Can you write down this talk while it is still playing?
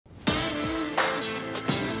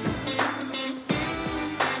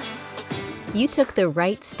You took the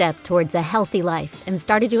right step towards a healthy life and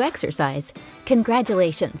started to exercise.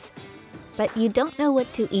 Congratulations! But you don't know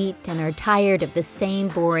what to eat and are tired of the same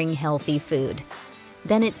boring healthy food.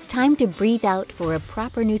 Then it's time to breathe out for a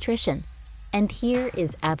proper nutrition. And here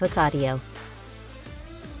is Avokadio.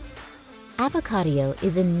 Avokadio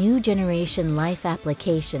is a new generation life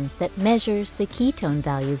application that measures the ketone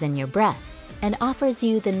values in your breath and offers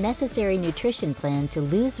you the necessary nutrition plan to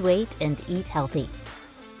lose weight and eat healthy.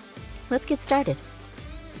 Let's get started.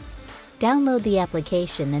 Download the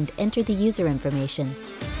application and enter the user information.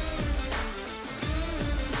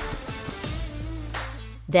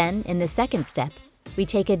 Then, in the second step, we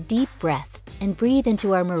take a deep breath and breathe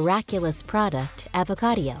into our miraculous product,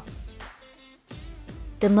 Avokadio.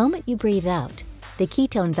 The moment you breathe out, the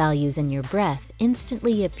ketone values in your breath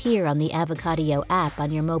instantly appear on the Avokadio app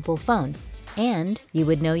on your mobile phone, and you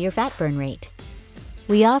would know your fat burn rate.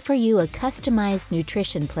 We offer you a customized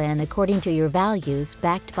nutrition plan according to your values,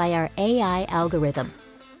 backed by our AI algorithm.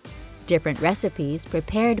 Different recipes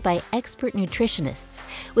prepared by expert nutritionists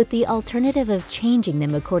with the alternative of changing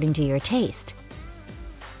them according to your taste.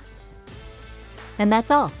 And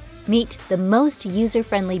that's all. Meet the most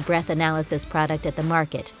user-friendly breath analysis product at the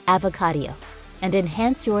market, Avokadio, and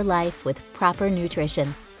enhance your life with proper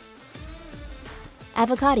nutrition.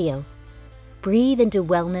 Avokadio. Breathe into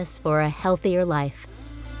wellness for a healthier life.